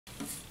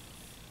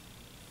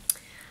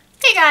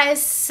Hey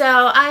guys,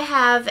 so I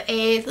have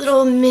a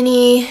little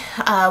mini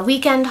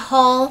weekend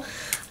haul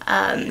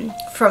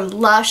from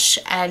Lush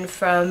and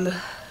from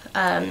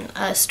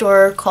a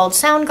store called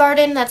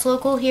Soundgarden that's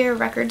local here,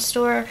 record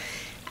store,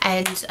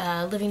 and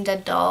Living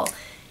Dead doll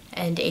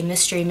and a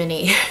mystery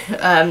mini.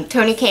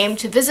 Tony came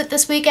to visit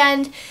this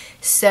weekend,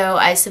 so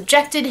I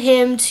subjected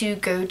him to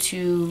go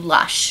to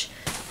Lush,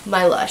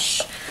 my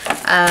Lush.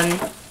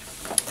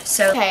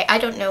 Okay, I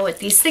don't know what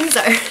these things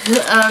are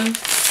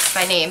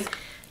by name.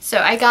 So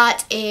I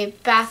got a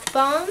bath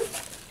bomb,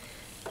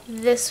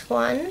 this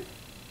one.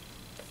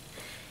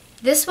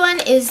 This one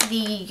is the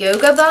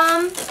Yoga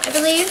Bomb, I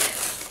believe,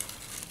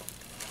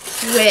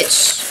 which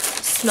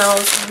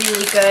smells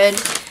really good.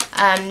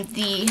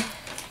 The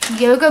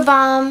Yoga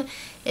Bomb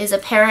is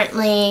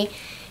apparently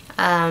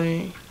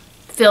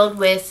filled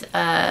with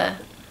a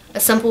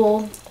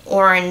simple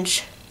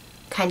orange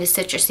kind of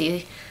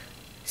citrusy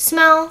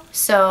smell,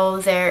 so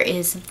there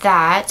is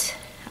that.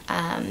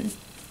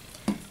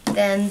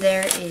 Then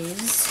there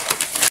is,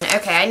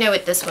 okay, I know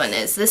what this one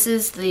is. This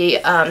is the,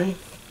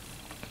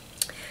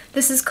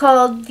 this is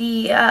called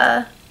the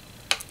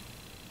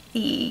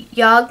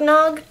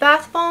Yognog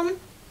Bath Bomb.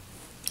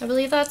 I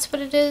believe that's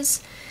what it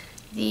is.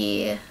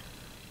 Yeah,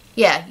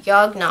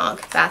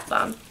 Yognog Bath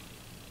Bomb.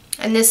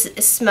 And this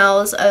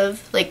smells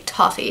of, like,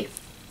 toffee.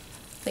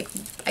 Like,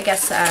 I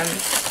guess, yeah,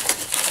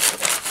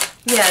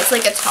 it's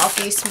like a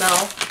toffee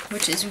smell,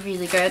 which is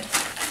really good.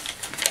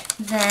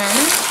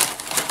 Then,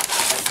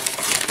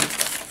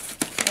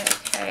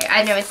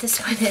 I know what this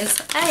one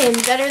is. I am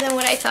better than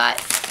what I thought.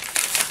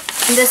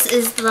 And this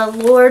is the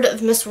Lord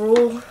of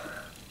Misrule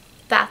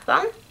Bath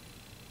Bomb,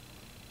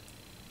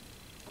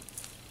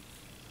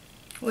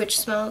 which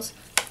smells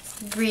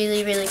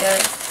really, really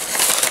good.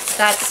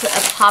 That's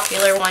a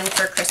popular one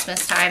for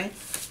Christmas time.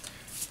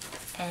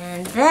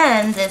 And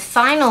then the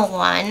final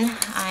one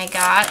I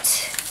got,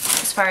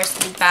 as far as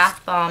the bath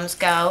bombs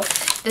go,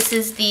 this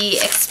is the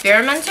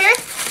Experimenter.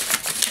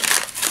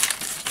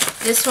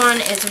 This one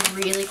is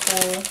really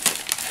cool.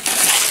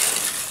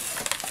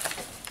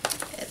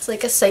 It's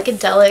like a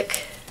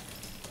psychedelic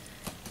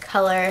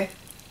color,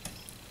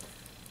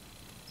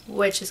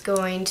 which is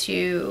going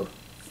to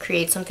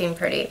create something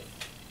pretty.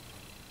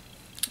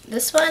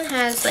 This one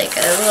has like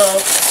a little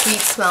sweet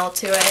smell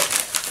to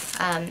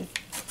it,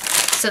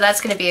 so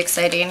that's going to be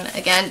exciting.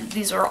 Again,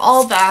 these are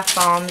all bath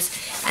bombs,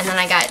 and then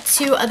I got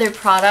two other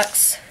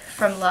products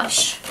from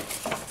Lush.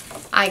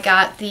 I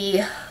got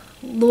the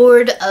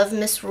Lord of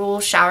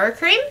Misrule Shower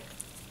Cream,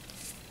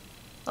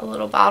 a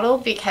little bottle,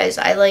 because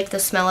I like the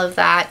smell of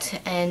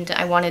that and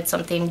I wanted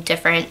something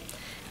different.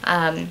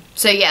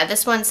 So yeah,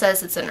 this one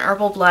says it's an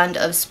herbal blend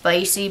of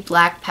spicy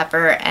black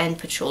pepper and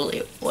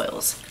patchouli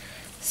oils.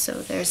 So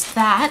there's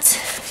that.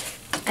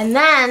 And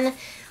then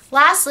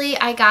lastly,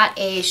 I got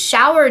a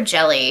shower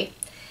jelly.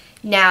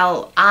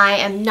 Now, I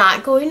am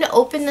not going to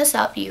open this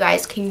up. You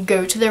guys can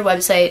go to their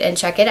website and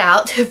check it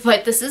out.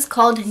 But this is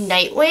called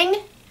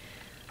Nightwing.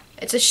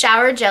 It's a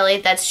shower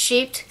jelly that's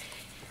shaped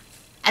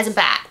as a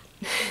bat.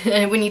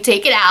 When you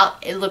take it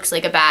out, it looks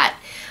like a bat.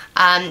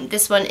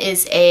 This one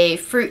is a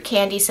fruit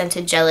candy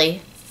scented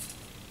jelly,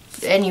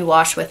 and you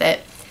wash with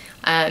it.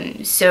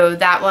 So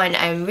that one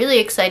I'm really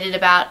excited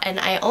about,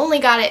 and I only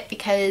got it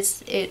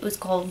because it was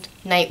called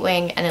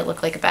Nightwing and it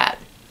looked like a bat.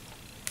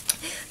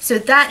 So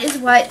that is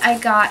what I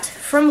got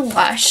from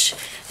Lush.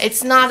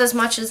 It's not as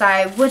much as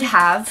I would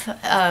have.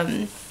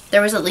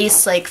 There was at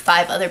least like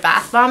 5 other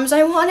bath bombs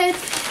I wanted,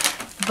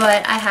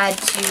 but I had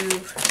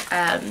to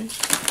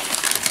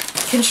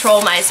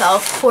control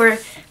myself. Poor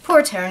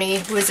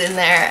Tony was in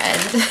there,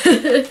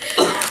 and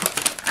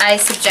I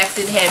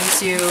subjected him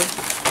to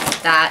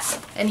that,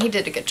 and he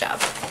did a good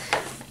job.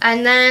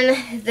 And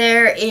then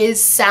there is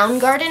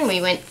Soundgarden.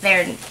 We went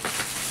there,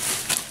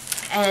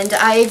 and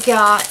I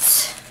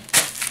got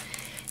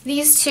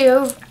these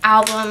 2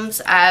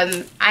 albums.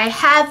 I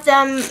have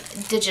them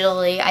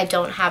digitally. I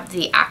don't have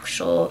the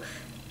actual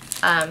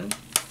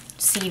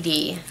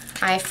CD.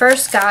 I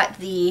first got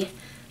the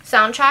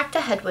soundtrack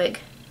to Hedwig.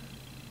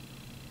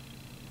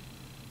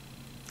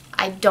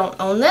 I don't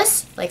own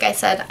this. Like I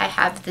said, I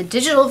have the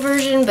digital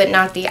version, but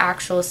not the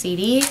actual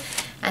CD.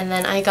 And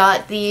then I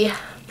got the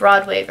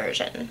Broadway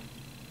version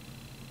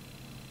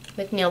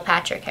with Neil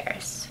Patrick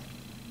Harris.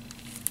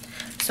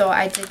 So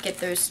I did get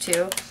those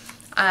 2.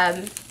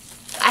 I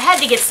had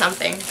to get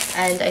something,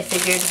 and I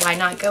figured why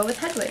not go with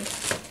Hedwig.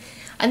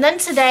 And then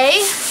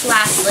today,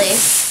 lastly,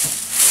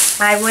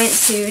 I went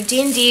to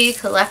D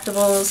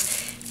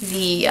Collectibles,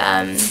 the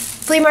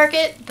flea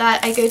market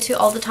that I go to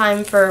all the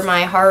time for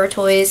my horror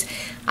toys.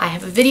 I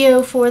have a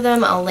video for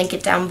them. I'll link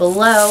it down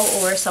below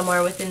or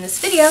somewhere within this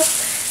video.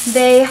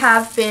 They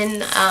have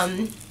been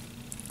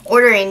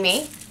ordering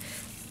me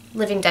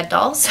Living Dead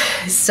dolls.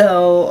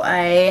 So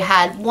I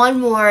had one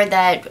more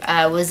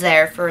that was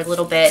there for a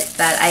little bit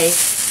that I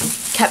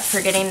kept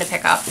forgetting to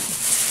pick up.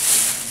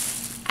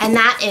 And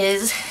that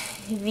is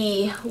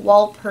the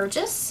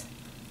Walpurgis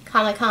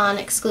Comic-Con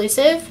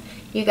exclusive.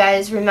 You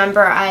guys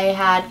remember I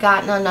had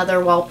gotten another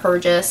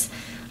Walpurgis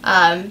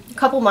a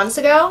couple months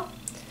ago.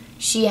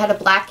 She had a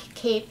black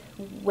cape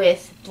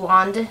with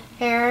blonde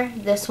hair.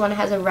 This one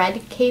has a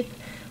red cape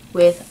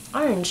with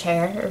orange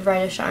hair, or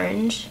reddish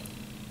orange.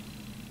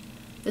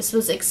 This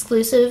was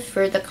exclusive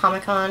for the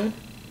Comic-Con.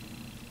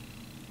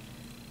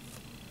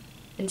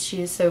 And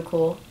she is so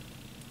cool.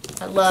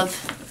 I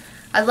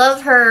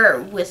love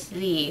her with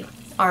the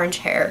orange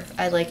hair.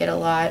 I like it a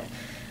lot.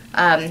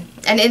 And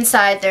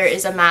inside there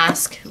is a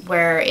mask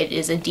where it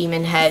is a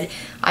demon head.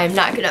 I'm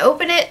not going to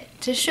open it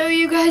to show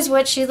you guys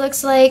what she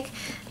looks like.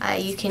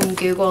 You can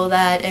Google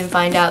that and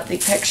find out the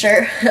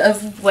picture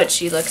of what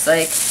she looks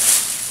like.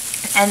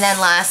 And then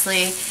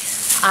lastly,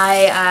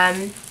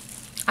 I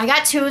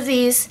got two of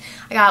these.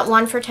 I got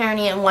one for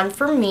Tony and one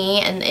for me,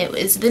 and it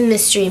was the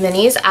mystery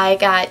minis. I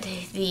got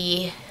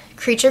the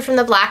Creature from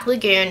the Black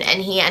Lagoon,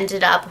 and he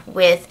ended up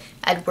with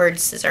Edward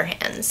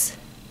Scissorhands.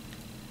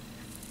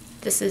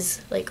 This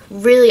is like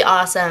really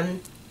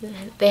awesome.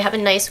 They have a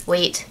nice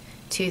weight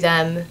to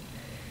them,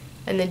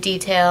 and the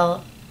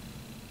detail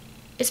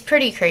is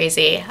pretty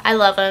crazy. I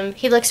love him.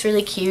 He looks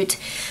really cute.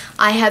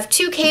 I have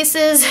 2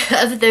 cases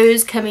of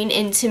those coming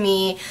into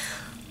me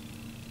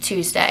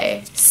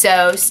Tuesday,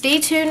 so stay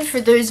tuned for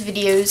those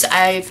videos.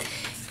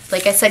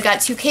 Like I said,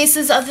 got 2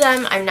 cases of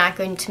them. I'm not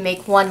going to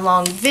make one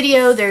long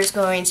video. There's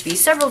going to be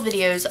several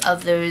videos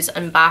of those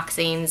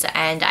unboxings,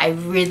 and I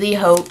really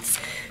hope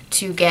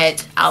to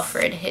get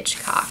Alfred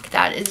Hitchcock.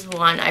 That is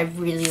one I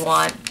really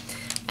want.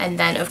 And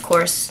then, of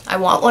course, I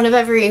want one of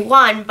every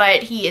one,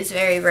 but he is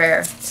very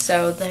rare.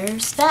 So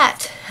there's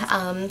that.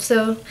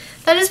 So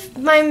that is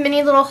my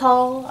mini little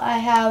haul I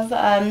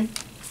have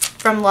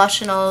from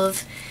Lush and all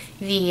of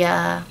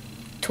the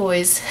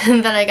toys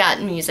that I got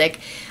in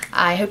music.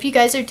 I hope you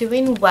guys are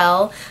doing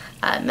well.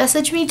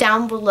 Message me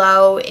down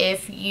below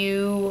if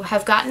you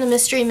have gotten the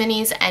mystery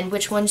minis and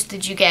which ones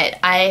did you get.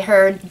 I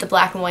heard the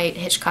black and white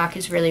Hitchcock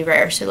is really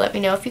rare, so let me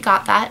know if you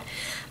got that.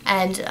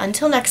 And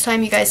until next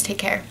time, you guys take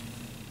care.